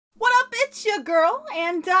it's your girl,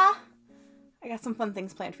 and I got some fun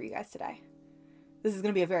things planned for you guys today. This is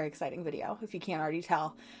going to be a very exciting video, if you can't already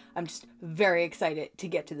tell. I'm just very excited to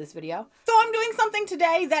get to this video. So I'm doing something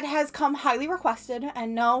today that has come highly requested,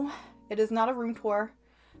 and no, it is not a room tour,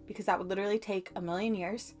 because that would literally take a million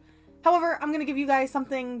years. However, I'm going to give you guys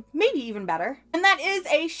something maybe even better, and that is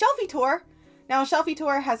a shelfie tour. Now, a shelfie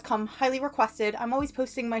tour has come highly requested. I'm always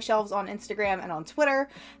posting my shelves on Instagram and on Twitter,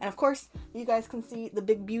 and of course, you guys can see the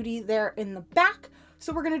big beauty there in the back.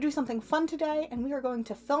 So we're going to do something fun today, and we are going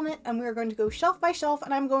to film it, and we are going to go shelf by shelf,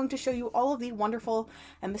 and I'm going to show you all of the wonderful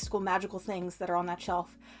and mystical magical things that are on that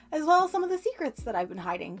shelf, as well as some of the secrets that I've been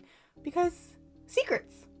hiding, because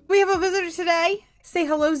secrets. We have a visitor today. Say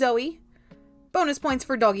hello, Zoe. Bonus points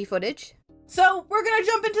for doggy footage. So we're going to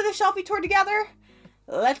jump into the shelfie tour together.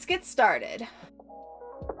 Let's get started.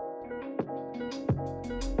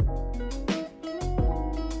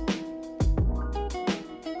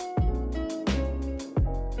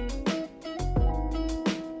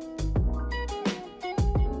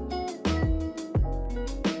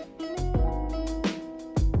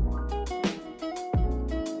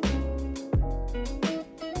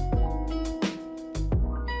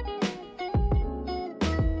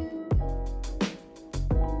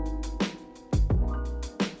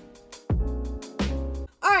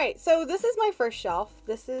 Alright, so this is my first shelf.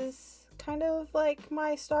 This is kind of like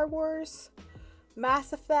my Star Wars,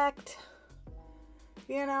 Mass Effect,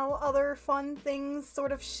 you know, other fun things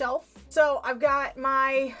sort of shelf. So I've got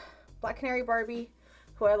my Black Canary Barbie,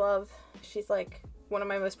 who I love. She's like one of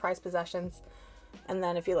my most prized possessions. And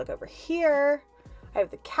then if you look over here, I have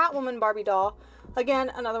the Catwoman Barbie doll.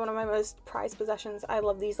 Again, another one of my most prized possessions. I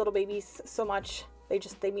love these little babies so much.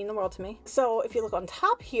 They mean the world to me. So if you look on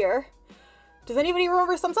top here, does anybody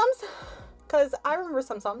remember Tsum Tsums? Because I remember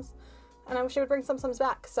Tsum Tsums, and I wish I would bring Tsum Tsums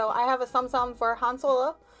back. So I have a Tsum Tsum for Han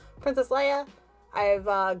Solo, Princess Leia, I have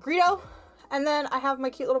Greedo, and then I have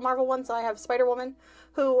my cute little Marvel one, so I have Spider-Woman,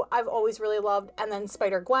 who I've always really loved, and then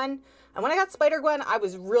Spider-Gwen. And when I got Spider-Gwen, I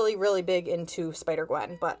was really, really big into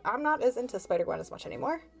Spider-Gwen, but I'm not as into Spider-Gwen as much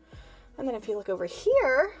anymore. And then if you look over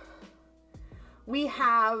here, we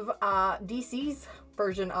have DC's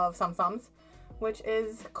version of Tsum Tsums, which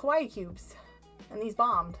is Kawaii Cubes. And these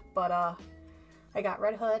bombed, but I got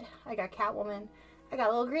Red Hood, I got Catwoman, I got a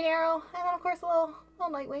little Green Arrow, and then of course a little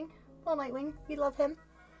Nightwing, we love him.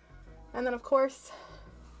 And then of course,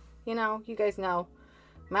 you know, you guys know,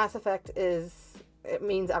 Mass Effect it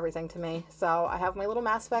means everything to me. So I have my little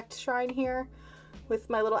Mass Effect shrine here with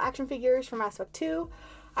my little action figures from Mass Effect 2.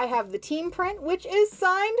 I have the team print, which is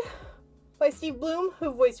signed by Steve Blum,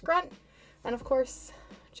 who voiced Grunt, and of course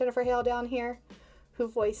Jennifer Hale down here, who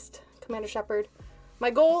voiced Commander Shepard. My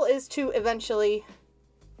goal is to eventually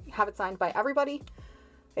have it signed by everybody.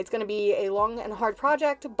 It's going to be a long and hard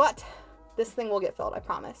project, but this thing will get filled, I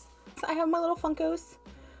promise. So I have my little Funkos.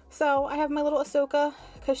 So I have my little Ahsoka,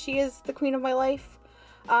 because she is the queen of my life.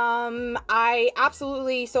 I'm like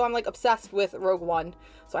obsessed with Rogue One.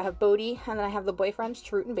 So I have Bodhi, and then I have the boyfriends,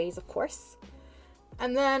 Chirrut and Baze, of course.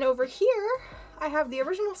 And then over here, I have the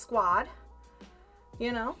original squad.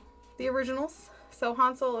 You know, the originals. So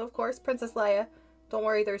Han Solo, of course, Princess Leia. Don't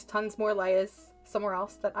worry, there's tons more Leias somewhere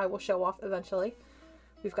else that I will show off eventually.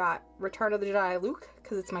 We've got Return of the Jedi Luke,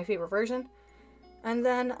 because it's my favorite version. And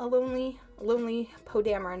then a lonely Poe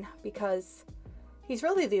Dameron, because he's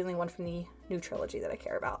really the only one from the new trilogy that I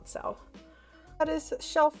care about. So that is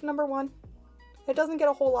shelf number 1. It doesn't get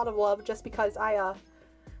a whole lot of love just because I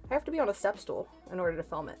have to be on a step stool in order to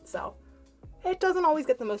film it. So it doesn't always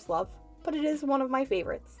get the most love, but it is one of my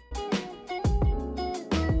favorites.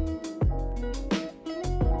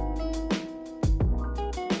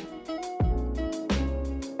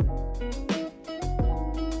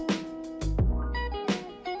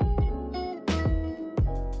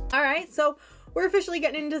 Alright, so we're officially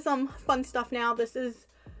getting into some fun stuff now. This is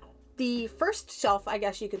the first shelf, I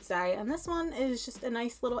guess you could say, and this one is just a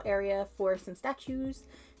nice little area for some statues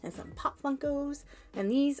and some Pop Funkos,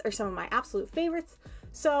 and these are some of my absolute favorites.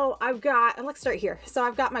 So I've got, and let's start here. So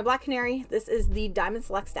I've got my Black Canary. This is the Diamond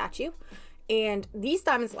Select statue, and these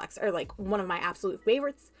Diamond Selects are like one of my absolute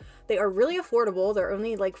favorites. They are really affordable. They're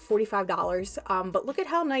only like $45, but look at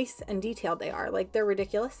how nice and detailed they are. Like, they're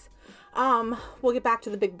ridiculous. We'll get back to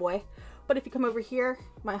the big boy, but if you come over here,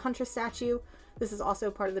 my Huntress statue, this is also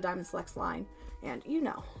part of the Diamond Selects line, and you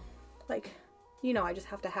know, I just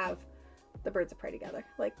have to have the Birds of Prey together.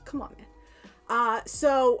 Like, come on, man.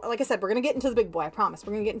 So like I said, we're gonna get into the big boy. I promise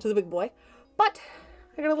we're gonna get into the big boy, but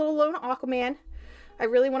I got a little lone Aquaman. I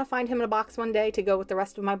really want to find him in a box one day to go with the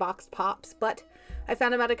rest of my boxed pops, but I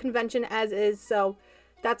found him at a convention as is, so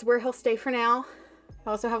that's where he'll stay for now.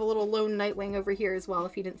 I also have a little lone Nightwing over here as well,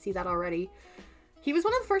 if you didn't see that already. He was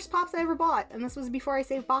one of the first Pops I ever bought, and this was before I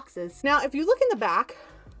saved boxes. Now, if you look in the back,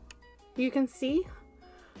 you can see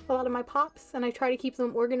a lot of my Pops, and I try to keep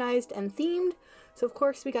them organized and themed. So, of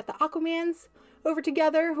course, we got the Aquamans over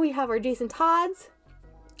together. We have our Jason Todds.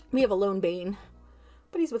 We have a lone Bane,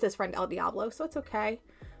 but he's with his friend El Diablo, so it's okay.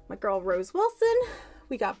 My girl Rose Wilson.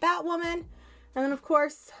 We got Batwoman. And then, of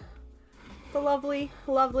course, the lovely,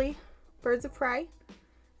 lovely Birds of Prey.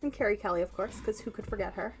 And Carrie Kelly, of course, because who could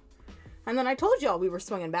forget her? And then I told y'all we were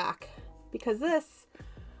swinging back because this,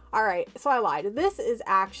 all right, so I lied. This is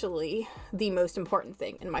actually the most important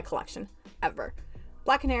thing in my collection ever.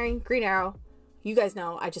 Black Canary, Green Arrow. You guys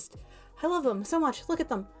know, I love them so much. Look at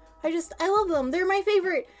them. I love them. They're my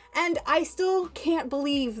favorite. And I still can't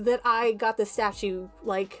believe that I got this statue.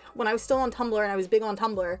 Like, when I was still on Tumblr and I was big on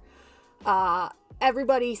Tumblr,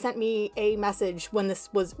 everybody sent me a message when this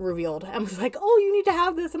was revealed and was like, oh, you need to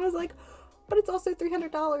have this. And I was like, but it's also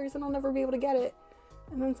 $300 and I'll never be able to get it.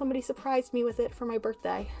 And then somebody surprised me with it for my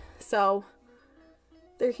birthday. So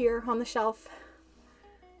they're here on the shelf.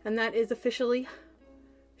 And that is officially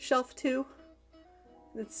shelf 2.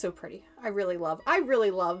 It's so pretty. I really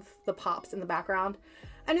love the Pops in the background.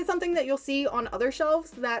 And it's something that you'll see on other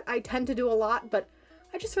shelves that I tend to do a lot, but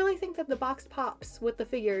I just really think that the boxed Pops with the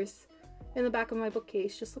figures in the back of my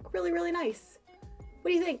bookcase just look really, really nice.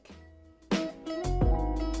 What do you think?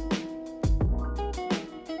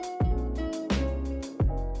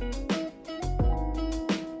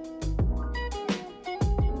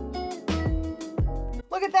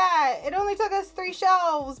 Look at that! It only took us 3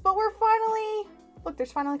 shelves, but we're finally... Look,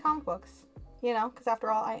 there's finally comic books. You know, because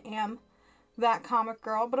after all, I am that comic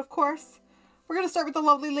girl. But of course, we're going to start with the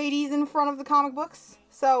lovely ladies in front of the comic books.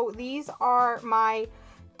 So these are my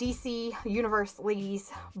DC Universe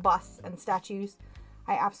ladies busts and statues.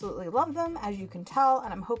 I absolutely love them, as you can tell,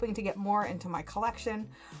 and I'm hoping to get more into my collection.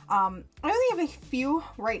 I only have a few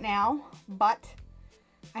right now, but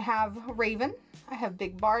I have Raven, I have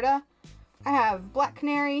Big Barda, I have Black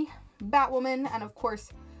Canary, Batwoman, and of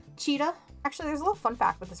course, Cheetah. Actually, there's a little fun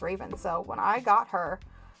fact with this Raven. So when I got her,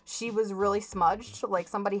 she was really smudged. Like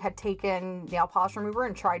somebody had taken nail polish remover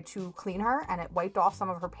and tried to clean her, and it wiped off some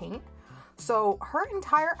of her paint. So her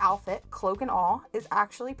entire outfit, cloak and all, is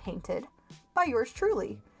actually painted by yours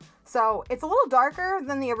truly. So it's a little darker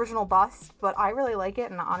than the original bust, but I really like it,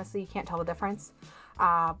 and honestly, you can't tell the difference.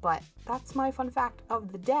 But that's my fun fact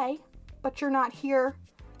of the day. But you're not here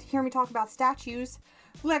to hear me talk about statues.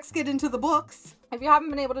 Let's get into the books. If you haven't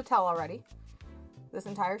been able to tell already, this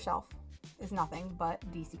entire shelf is nothing but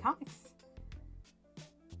DC Comics.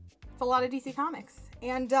 It's a lot of DC Comics.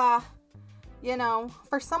 And, you know,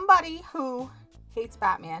 for somebody who hates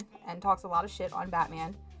Batman and talks a lot of shit on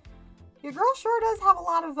Batman, your girl sure does have a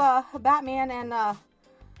lot of Batman and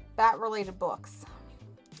Bat-related books.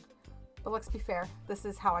 But let's be fair, this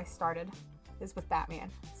is how I started, is with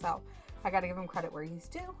Batman. So I gotta give him credit where he's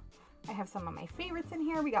due. I have some of my favorites in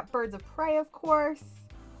here. We got Birds of Prey, of course.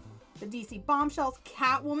 The DC Bombshells,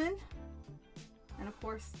 Catwoman. And of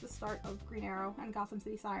course, the start of Green Arrow and Gotham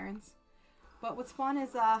City Sirens. But what's fun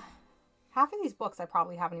is half of these books I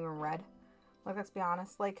probably haven't even read. Like, let's be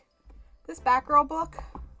honest. Like, this Batgirl book,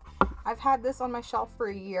 I've had this on my shelf for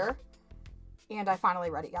a year. And I finally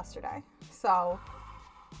read it yesterday. So,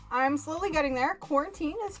 I'm slowly getting there.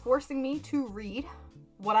 Quarantine is forcing me to read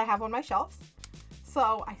what I have on my shelves.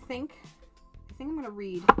 So I think I'm gonna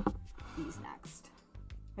read these next.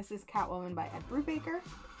 This is Catwoman by Ed Brubaker.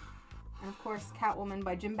 And of course, Catwoman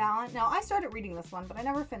by Jim Balent. Now, I started reading this one, but I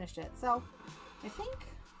never finished it. So I think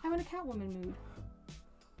I'm in a Catwoman mood.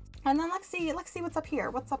 And then let's see what's up here.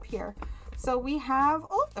 What's up here? So we have,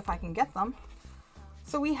 oh, if I can get them.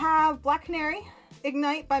 So we have Black Canary,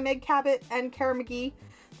 Ignite by Meg Cabot and Kara McGee.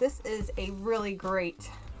 This is a really great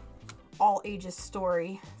all ages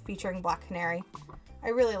story featuring Black Canary. I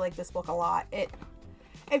really like this book a lot.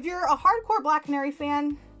 If you're a hardcore Black Canary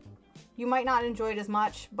fan, you might not enjoy it as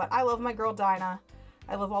much, but I love my girl Dinah.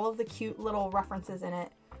 I love all of the cute little references in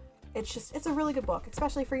it. It's a really good book,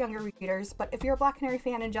 especially for younger readers, but if you're a Black Canary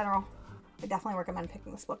fan in general, I definitely recommend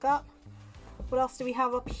picking this book up. What else do we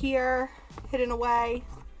have up here? Hidden Away.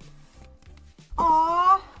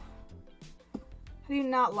 Aww. How do you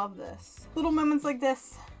not love this? Little moments like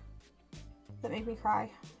this that make me cry,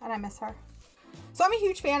 and I miss her. So I'm a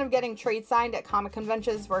huge fan of getting trade signed at comic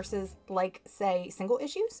conventions versus, like, say, single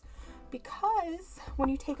issues, because when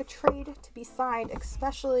you take a trade to be signed,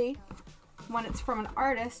 especially when it's from an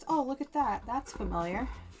artist, oh, look at that, that's familiar,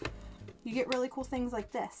 you get really cool things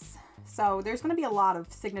like this. So there's going to be a lot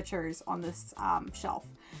of signatures on this shelf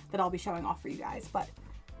that I'll be showing off for you guys, but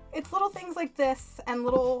It's little things like this and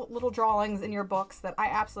little drawings in your books that I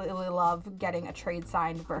absolutely love getting a trade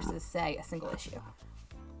signed versus, say, a single issue.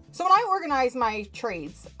 So when I organize my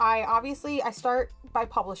trades, I start by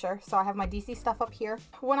publisher. So I have my DC stuff up here.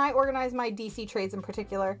 When I organize my DC trades in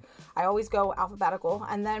particular, I always go alphabetical.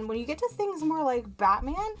 And then when you get to things more like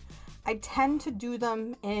Batman, I tend to do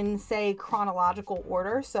them in, say, chronological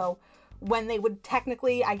order. So when they would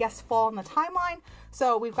technically, I guess, fall in the timeline.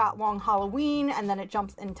 So we've got Long Halloween, and then it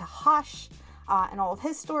jumps into Hush and all of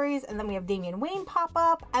his stories. And then we have Damian Wayne pop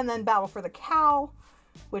up, and then Battle for the Cow,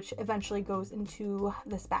 which eventually goes into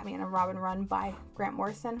this Batman and Robin run by Grant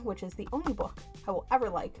Morrison, which is the only book I will ever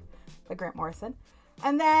like by Grant Morrison.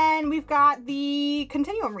 And then we've got the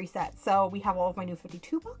Continuum reset. So we have all of my New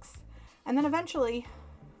 52 books. And then eventually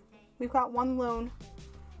we've got one lone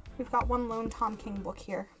Tom King book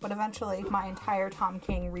here, but eventually my entire Tom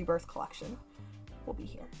King Rebirth collection will be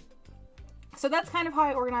here. So that's kind of how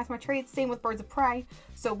I organize my trades. Same with Birds of Prey.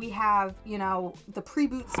 So we have, you know, the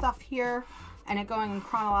pre-boot stuff here and it going in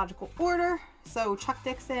chronological order. So Chuck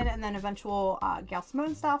Dixon and then eventual Gail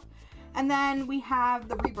Simone stuff. And then we have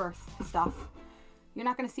the Rebirth stuff. You're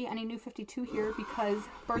not going to see any New 52 here because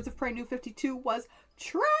Birds of Prey New 52 was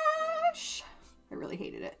trash. I really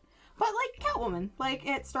hated it. But like Catwoman, like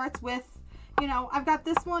it starts with, you know, I've got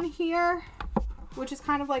this one here, which is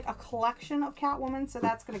kind of like a collection of Catwoman. So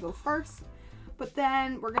that's going to go first. But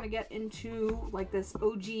then we're going to get into like this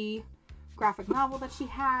OG graphic novel that she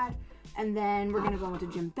had. And then we're going to go into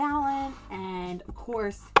Jim Balent and of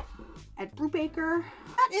course Ed Brubaker.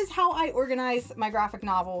 That is how I organize my graphic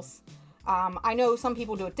novels. I know some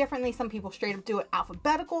people do it differently. Some people straight up do it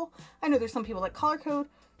alphabetical. I know there's some people that color code.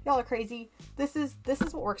 Y'all are crazy. This is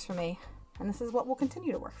what works for me, and this is what will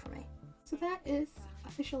continue to work for me. So that is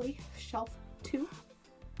officially shelf 2.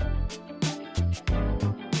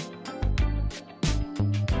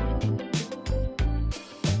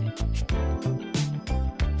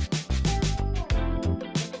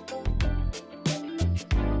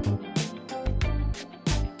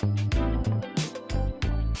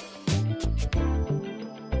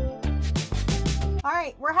 All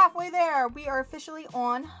right, we're halfway there. We are officially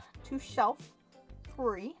on to shelf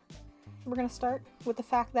 3. We're gonna start with the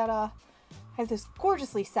fact that I have this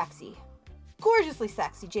gorgeously sexy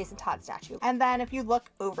Jason Todd statue. And then if you look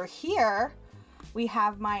over here, we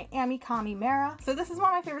have my Amikami Mera. So this is one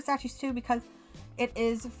of my favorite statues too because it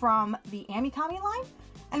is from the Amikami line.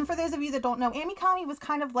 And for those of you that don't know, Amikami was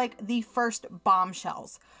kind of like the first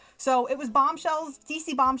Bombshells. So it was Bombshells,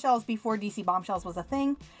 DC Bombshells before DC Bombshells was a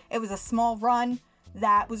thing. It was a small run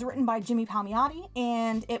that was written by Jimmy Palmiotti,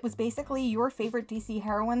 and it was basically your favorite DC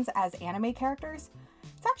heroines as anime characters.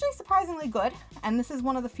 It's actually surprisingly good, and this is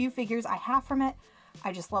one of the few figures I have from it.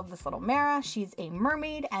 I just love this little Mera. She's a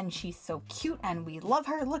mermaid, and she's so cute, and we love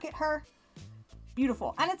her. Look at her.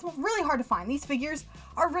 Beautiful. And it's really hard to find. These figures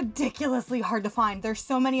are ridiculously hard to find. There's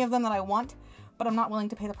so many of them that I want, but I'm not willing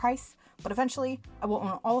to pay the price. But eventually, I will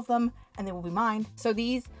own all of them, and they will be mine. So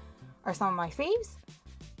these are some of my faves.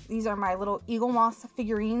 These are my little Eaglemoss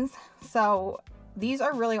figurines. So these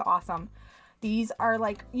are really awesome. These are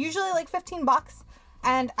like usually like 15 bucks.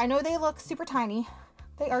 And I know they look super tiny.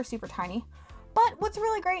 They are super tiny. But what's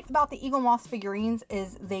really great about the Eaglemoss figurines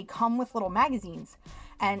is they come with little magazines.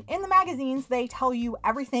 And in the magazines, they tell you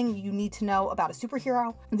everything you need to know about a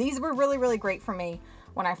superhero. These were really, really great for me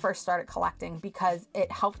when I first started collecting because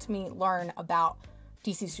it helped me learn about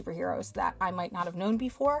DC superheroes that I might not have known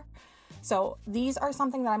before. So these are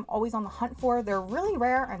something that I'm always on the hunt for. They're really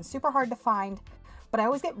rare and super hard to find, but I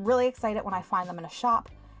always get really excited when I find them in a shop,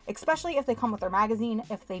 especially if they come with their magazine.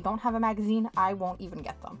 If they don't have a magazine, I won't even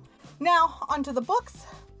get them. Now, onto the books.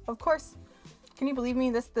 Of course, can you believe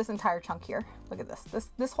me? This entire chunk here. Look at this.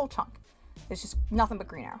 This whole chunk is just nothing but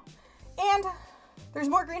Green Arrow. And there's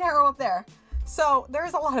more Green Arrow up there. So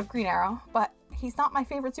there's a lot of Green Arrow, but he's not my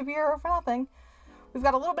favorite superhero for nothing. We've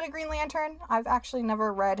got a little bit of Green Lantern. I've actually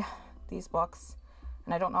never read these books,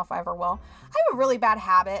 and I don't know if I ever will. I have a really bad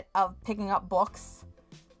habit of picking up books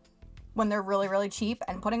when they're really, really cheap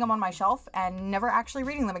and putting them on my shelf and never actually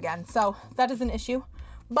reading them again. So that is an issue.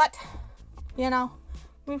 But, you know,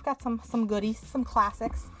 we've got some goodies, some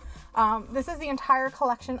classics. This is the entire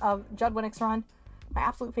collection of Judd Winick's run, my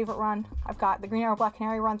absolute favorite run. I've got the Green Arrow Black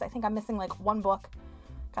Canary runs. I think I'm missing like one book.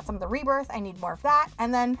 Got some of the Rebirth. I need more of that.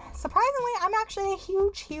 And then, surprisingly, I'm actually a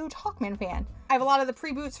huge Hawkman fan. I have a lot of the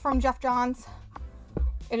pre-boots from Jeff Johns.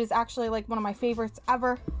 It is actually like one of my favorites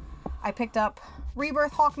ever. I picked up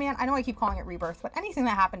Rebirth Hawkman. I know I keep calling it Rebirth, but anything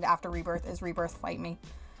that happened after Rebirth is Rebirth Fight Me.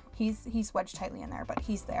 He's wedged tightly in there, but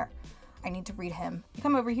he's there. I need to read him. You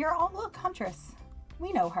come over here. Oh, look, Huntress.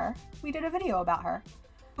 We know her. We did a video about her.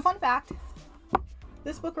 Fun fact,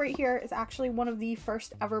 this book right here is actually one of the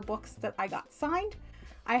first ever books that I got signed.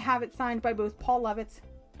 I have it signed by both Paul Levitz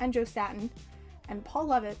and Joe Staton. And Paul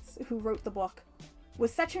Levitz, who wrote the book,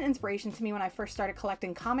 was such an inspiration to me when I first started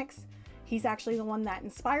collecting comics. He's actually the one that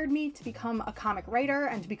inspired me to become a comic writer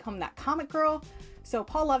and to become that comic girl. So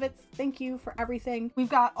Paul Levitz, thank you for everything. We've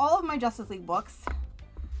got all of my Justice League books.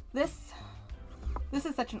 This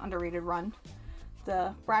is such an underrated run.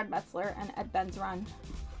 The Brad Metzler and Ed Benz run.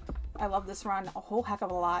 I love this run a whole heck of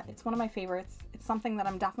a lot. It's one of my favorites. It's something that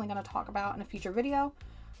I'm definitely going to talk about in a future video.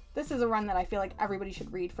 This is a run that I feel like everybody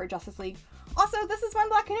should read for Justice League. Also, this is when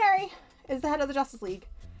Black Canary is the head of the Justice League.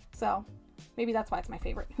 So maybe that's why it's my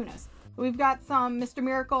favorite. Who knows? We've got some Mr.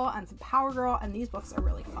 Miracle and some Power Girl, and these books are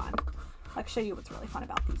really fun. I'll show you what's really fun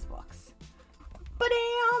about these books.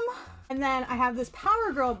 Ba-dam! And then I have this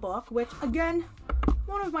Power Girl book, which again,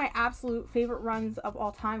 one of my absolute favorite runs of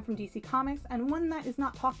all time from DC Comics, and one that is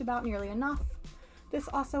not talked about nearly enough. This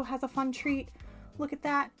also has a fun treat. Look at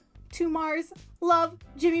that. To Mars. Love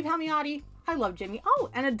Jimmy Palmiotti. I love Jimmy. Oh,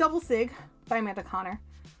 and a double sig by Amanda Conner.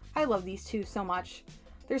 I love these two so much.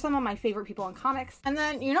 They're some of my favorite people in comics. And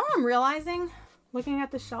then, you know what I'm realizing? Looking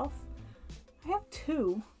at the shelf, I have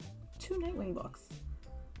two Nightwing books.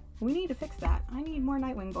 We need to fix that. I need more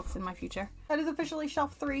Nightwing books in my future. That is officially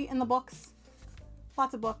shelf 3 in the books.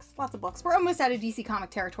 Lots of books, lots of books. We're almost out of DC comic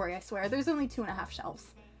territory, I swear. There's only 2.5 shelves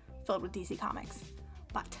filled with DC Comics.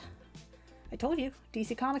 But I told you,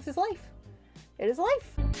 DC Comics is life. It is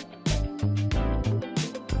life.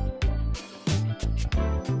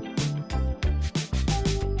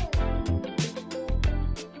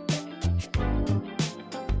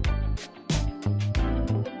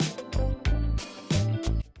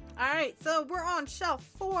 Alright, so we're on shelf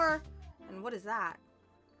 4. And what is that?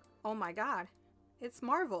 Oh my god. It's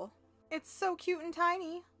Marvel. It's so cute and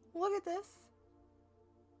tiny. Look at this.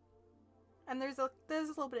 And there's a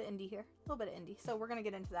little bit of indie here. A little bit of indie. So we're going to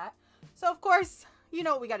get into that. So of course, you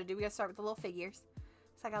know what we got to do. We got to start with the little figures.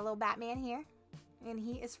 So I got a little Batman here. And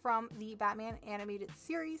he is from the Batman animated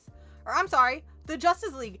series. Or I'm sorry, the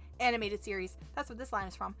Justice League animated series. That's what this line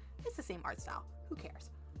is from. It's the same art style. Who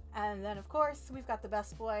cares? And then of course, we've got the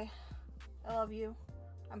best boy. I love you.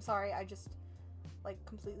 I'm sorry, I just like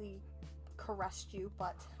completely caressed you,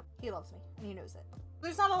 but he loves me and he knows it.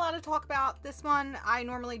 There's not a lot to talk about. This one, I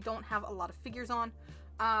normally don't have a lot of figures on.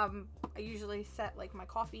 I usually set like my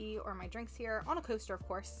coffee or my drinks here on a coaster, of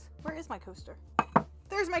course. Where is my coaster?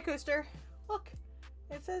 There's my coaster. Look,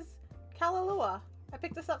 it says Kalalua. I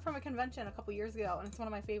picked this up from a convention a couple years ago and it's one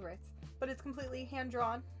of my favorites, but it's completely hand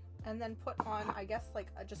drawn and then put on, I guess, like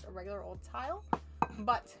just a regular old tile.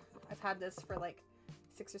 But I've had this for like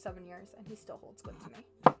 6 or 7 years and he still holds good to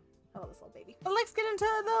me. I love this little baby. But let's get into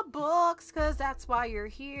the books, because that's why you're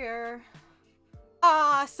here.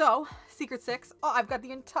 So, Secret Six. Oh, I've got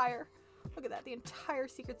the entire, look at that, the entire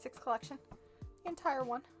Secret Six collection. The entire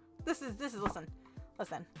one. This is, listen,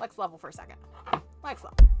 let's level for a second. Let's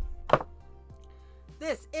level.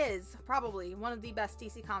 This is probably one of the best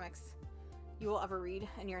DC Comics you will ever read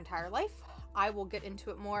in your entire life. I will get into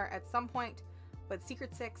it more at some point, but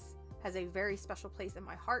Secret Six has a very special place in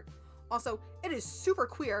my heart. Also, it is super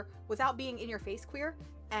queer without being in your face queer.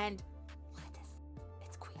 And look at this.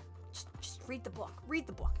 It's queer. Just read the book. Read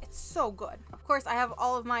the book. It's so good. Of course, I have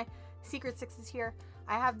all of my Secret Sixes here.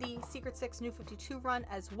 I have the Secret Six New 52 run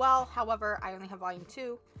as well. However, I only have volume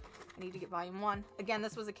 2. I need to get volume 1. Again,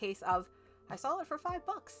 this was a case of I saw it for $5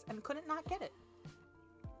 and couldn't not get it.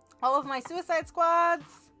 All of my Suicide Squads.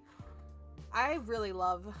 I really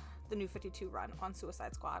love the New 52 run on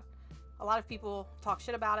Suicide Squad. A lot of people talk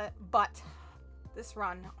shit about it, but this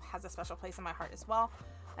run has a special place in my heart as well.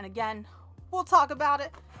 And again, we'll talk about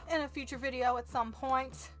it in a future video at some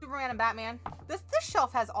point. Superman and Batman. This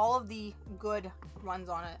shelf has all of the good runs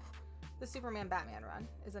on it. The Superman Batman run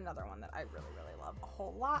is another one that I really, really love a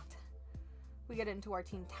whole lot. We get into our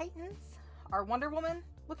Teen Titans, our Wonder Woman.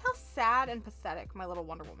 Look how sad and pathetic my little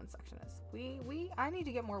Wonder Woman section is. I need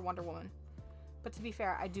to get more Wonder Woman. But to be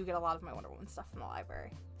fair, I do get a lot of my Wonder Woman stuff from the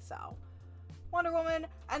library. So, Wonder Woman.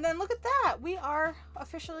 And then look at that. We are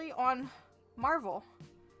officially on Marvel.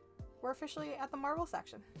 We're officially at the Marvel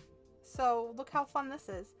section. So, look how fun this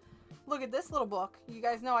is. Look at this little book. You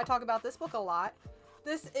guys know I talk about this book a lot.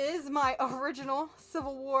 This is my original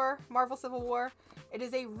Civil War, Marvel Civil War. It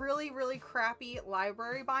is a really, really crappy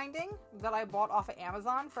library binding that I bought off of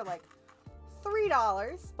Amazon for like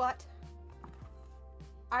 $3, but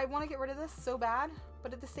I want to get rid of this so bad,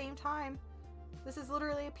 but at the same time, this is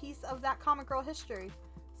literally a piece of that comic girl history.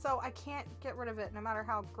 So I can't get rid of it no matter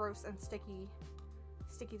how gross and sticky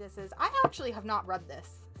this is. I actually have not read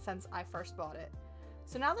this since I first bought it.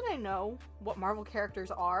 So now that I know what Marvel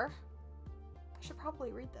characters are, I should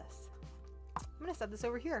probably read this. I'm gonna set this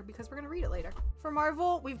over here because we're gonna read it later. For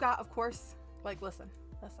Marvel, we've got, of course, like, listen.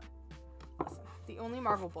 The only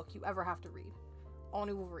Marvel book you ever have to read. All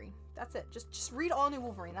New Wolverine. That's it. Just read All New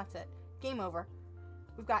Wolverine. That's it. Game over.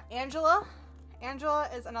 We've got Angela. Angela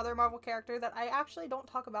is another Marvel character that I actually don't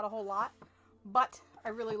talk about a whole lot, but I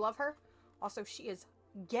really love her. Also, she is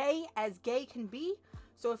gay as gay can be.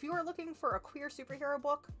 So if you are looking for a queer superhero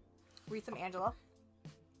book, read some Angela.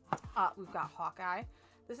 We've got Hawkeye.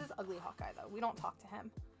 This is ugly Hawkeye, though. We don't talk to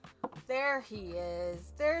him. There he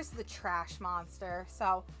is. There's the trash monster.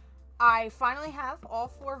 So I finally have all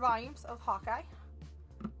 4 volumes of Hawkeye.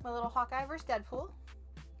 My little Hawkeye vs. Deadpool.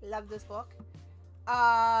 Love this book.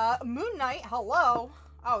 Moon Knight. Hello.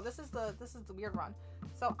 Oh, this is the weird one.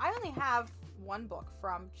 So I only have 1 book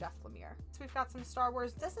from Jeff Lemire. So we've got some Star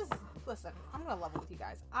Wars. Listen, I'm gonna level with you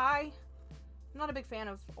guys. I'm not a big fan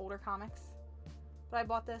of older comics, but I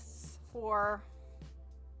bought this for,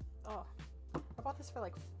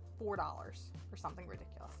 like $4 or something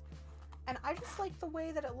ridiculous. And I just like the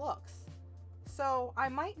way that it looks. So I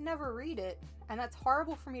might never read it, and that's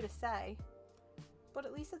horrible for me to say, but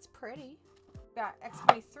at least it's pretty. Got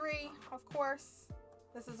X-23, of course.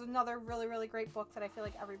 This is another really, really great book that I feel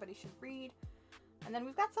like everybody should read. And then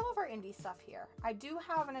we've got some of our indie stuff here. I do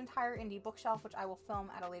have an entire indie bookshelf, which I will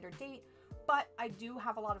film at a later date, but I do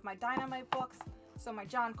have a lot of my Dynamite books. So my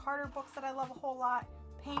John Carter books that I love a whole lot.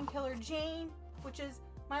 Painkiller Jane, which is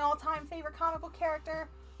my all-time favorite comic book character.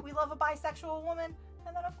 We love a bisexual woman.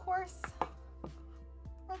 And then, of course,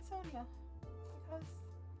 Red Sonja. Because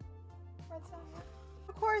Red Sonja.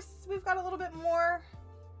 Of course, we've got a little bit more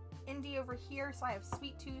indie over here. So I have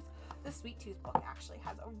Sweet Tooth. The Sweet Tooth book actually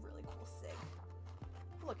has a really cool sig.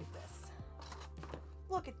 Look at this.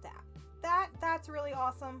 Look at that. That's really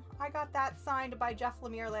awesome. I got that signed by Jeff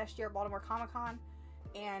Lemire last year at Baltimore Comic Con,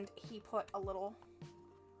 and he put a little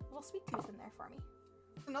Sweet Tooth in there for me.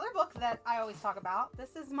 Another book that I always talk about.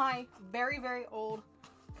 This is my very, very old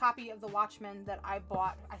copy of The Watchmen that I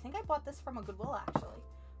bought. I think I bought this from a Goodwill actually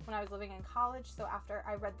when I was living in college. So after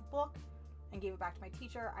I read the book and gave it back to my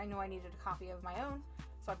teacher, I knew I needed a copy of my own.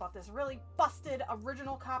 So I bought this really busted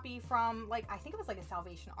original copy from, like, I think it was like a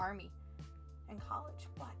Salvation Army in college.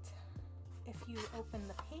 But if you open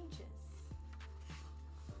the pages,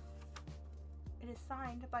 it is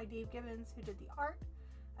signed by Dave Gibbons, who did the art.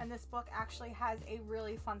 And this book actually has a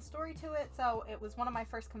really fun story to it. So it was one of my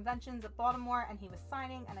first conventions at Baltimore, and he was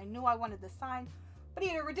signing, and I knew I wanted this signed, but he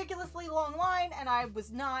had a ridiculously long line, and I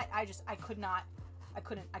couldn't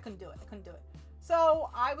do it. So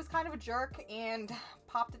I was kind of a jerk and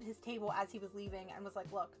popped at his table as he was leaving and was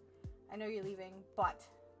like, look, I know you're leaving, but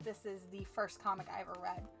this is the first comic I ever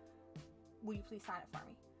read. Will you please sign it for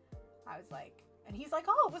me? I was like, and he's like,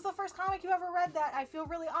 oh, it was the first comic you ever read. That I feel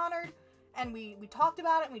really honored. And we talked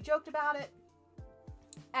about it and we joked about it.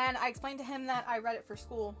 And I explained to him that I read it for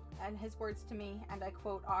school, and his words to me, and I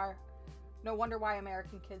quote, are, no wonder why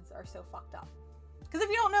American kids are so fucked up. Because if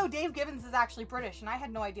you don't know, Dave Gibbons is actually British, and I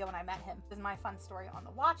had no idea when I met him. This is my fun story on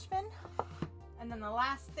The Watchmen. And then the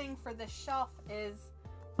last thing for this shelf is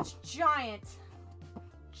this giant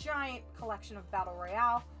collection of Battle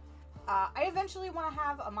Royale. I eventually want to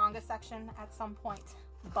have a manga section at some point,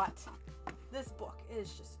 but this book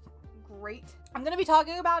is just great. I'm going to be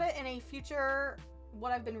talking about it in a future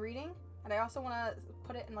what I've been reading, and I also want to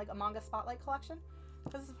put it in like a manga spotlight collection,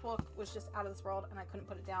 because this book was just out of this world and I couldn't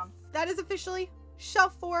put it down. That is officially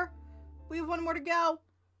shelf 4. We have 1 more to go.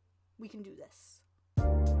 We can do this.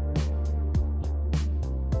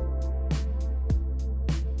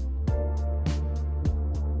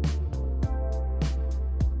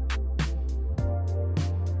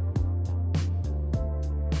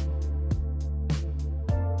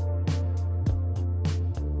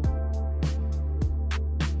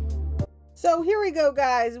 So here we go,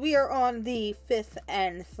 guys. We are on the 5th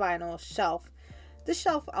and final shelf. This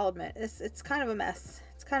shelf, I'll admit, it's kind of a mess.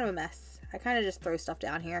 It's kind of a mess. I kind of just throw stuff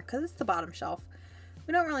down here because it's the bottom shelf.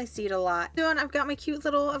 We don't really see it a lot. I've got my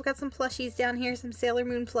I've got some plushies down here, some Sailor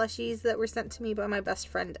Moon plushies that were sent to me by my best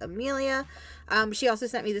friend Amelia. She also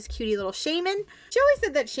sent me this cutie little shaman. She always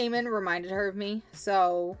said that shaman reminded her of me,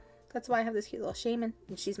 so that's why I have this cute little shaman,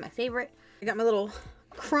 and she's my favorite. I got my little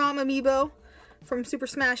Crom amiibo from Super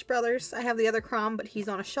Smash Brothers. I have the other Crom, but he's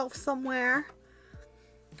on a shelf somewhere.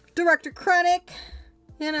 Director Krennic,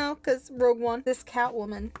 you know, because Rogue One. This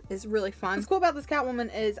Catwoman is really fun. What's cool about this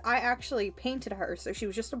Catwoman is I actually painted her, so she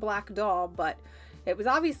was just a black doll, but it was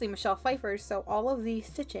obviously Michelle Pfeiffer's, so all of the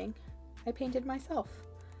stitching I painted myself.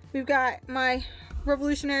 We've got my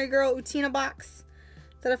Revolutionary Girl Utina box.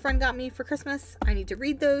 that a friend got me for Christmas. I need to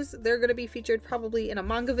read those. They're going to be featured probably in a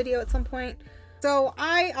manga video at some point. So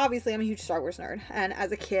I obviously am a huge Star Wars nerd, and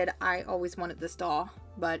as a kid I always wanted this doll,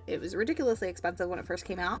 but it was ridiculously expensive when it first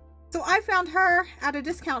came out. So I found her at a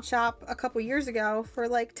discount shop a couple years ago for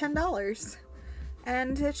like $10.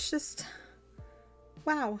 And it's just,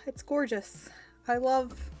 wow, it's gorgeous. I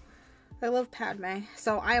love Padme.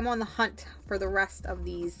 So I am on the hunt for the rest of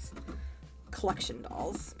these collection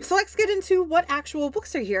dolls. So let's get into what actual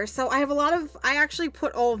books are here. So I have I actually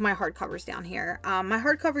put all of my hardcovers down here. My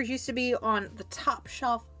hardcovers used to be on the top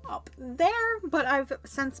shelf up there, but I've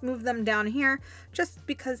since moved them down here just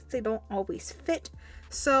because they don't always fit.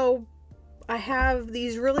 So I have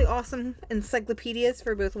these really awesome encyclopedias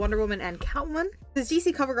for both Wonder Woman and Catwoman. This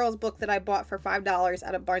DC CoverGirls book that I bought for $5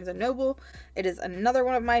 at a Barnes & Noble. It is another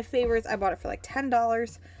one of my favorites. I bought it for like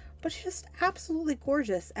 $10, but it's just absolutely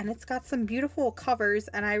gorgeous, and it's got some beautiful covers,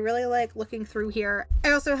 and I really like looking through here.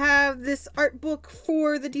 I also have this art book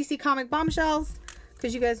for the DC Comic Bombshells,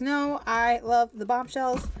 because you guys know I love the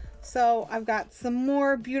Bombshells. So I've got some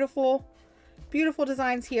more beautiful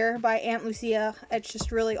designs here by Aunt Lucia. It's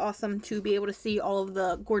just really awesome to be able to see all of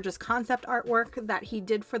the gorgeous concept artwork that he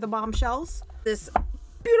did for the Bombshells. This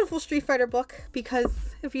beautiful Street Fighter book, because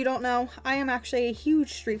if you don't know, I am actually a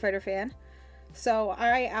huge Street Fighter fan. So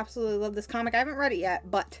I absolutely love this comic. I haven't read it yet,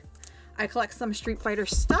 but I collect some Street Fighter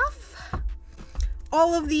stuff.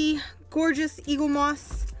 All of the gorgeous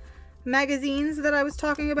Eaglemoss magazines that I was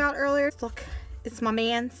talking about earlier. Look, it's my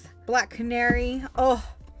man's Black Canary. Oh,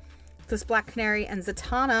 this Black Canary, and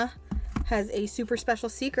Zatanna has a super special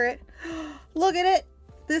secret. Look at it.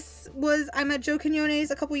 I met Joe Quinones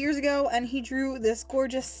a couple years ago, and he drew this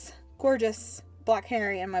gorgeous Black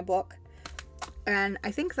Canary in my book. And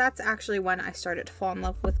I think that's actually when I started to fall in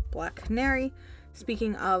love with Black Canary.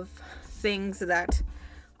 Speaking of things that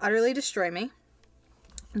utterly destroy me,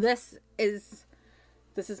 this is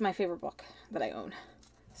my favorite book that I own.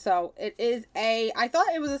 So it is I thought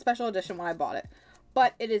it was a special edition when I bought it,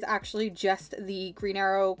 but it is actually just the Green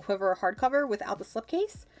Arrow Quiver hardcover without the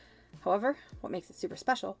slipcase. However, what makes it super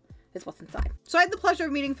special is what's inside. So I had the pleasure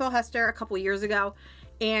of meeting Phil Hester a couple years ago,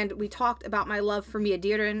 and we talked about my love for Mia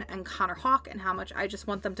Dearden and Connor Hawke and how much I just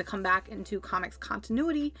want them to come back into comics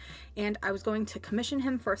continuity. And I was going to commission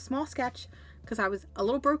him for a small sketch because I was a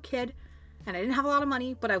little broke kid and I didn't have a lot of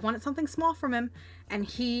money, but I wanted something small from him. And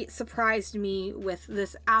he surprised me with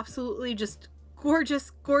this absolutely just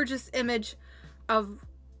gorgeous image of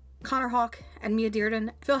Connor Hawke and Mia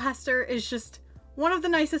Dearden. Phil Hester is just one of the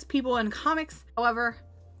nicest people in comics. However,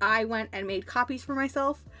 I went and made copies for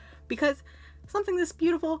myself because something this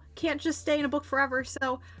beautiful can't just stay in a book forever.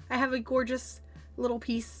 So I have a gorgeous little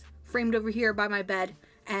piece framed over here by my bed,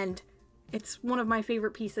 and it's one of my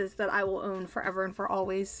favorite pieces that I will own forever and for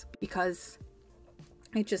always because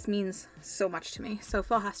it just means so much to me. So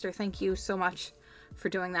Phil Hester, thank you so much for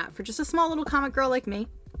doing that for just a small little comic girl like me.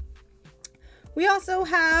 We also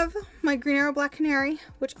have my Green Arrow Black Canary,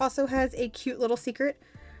 which also has a cute little secret.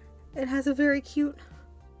 It has a very cute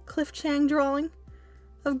Cliff Chang drawing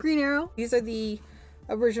of Green Arrow. These are the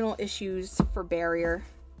original issues for Barrier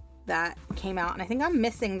that came out, and I think I'm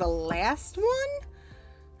missing the last one.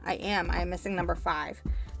 I am missing number 5.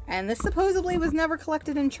 And this supposedly was never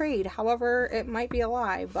collected in trade. However, it might be a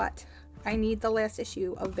lie, but I need the last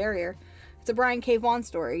issue of Barrier. It's a Brian K. Vaughan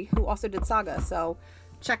story, who also did Saga, so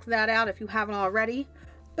check that out if you haven't already.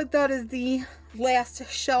 But that is the last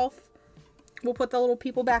shelf. We'll put the little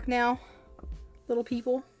people back now. Little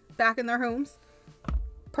people back in their homes.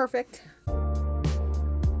 Perfect.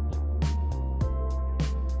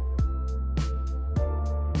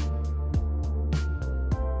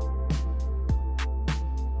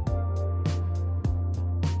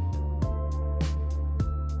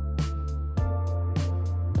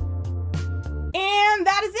 And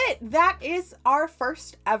that is it. That is our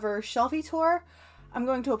first ever shelfie tour. I'm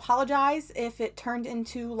going to apologize if it turned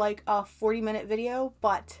into like a 40-minute video,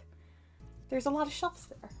 but there's a lot of shelves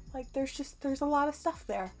there. Like there's a lot of stuff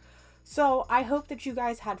there. So I hope that you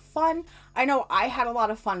guys had fun. I know I had a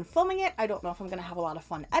lot of fun filming it. I don't know if I'm gonna have a lot of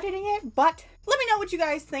fun editing it, but let me know what you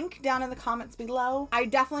guys think down in the comments below. I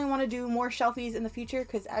definitely want to do more shelfies in the future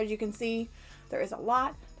because as you can see, there is a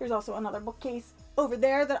lot. There's also another bookcase over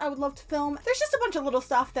there that I would love to film. There's just a bunch of little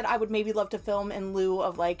stuff that I would maybe love to film in lieu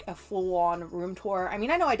of like a full-on room tour. I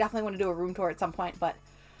mean, I know I definitely want to do a room tour at some point, but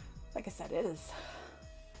like I said, there's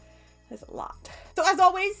a lot. So as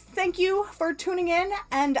always, thank you for tuning in,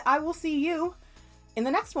 and I will see you in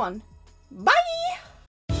the next one. Bye!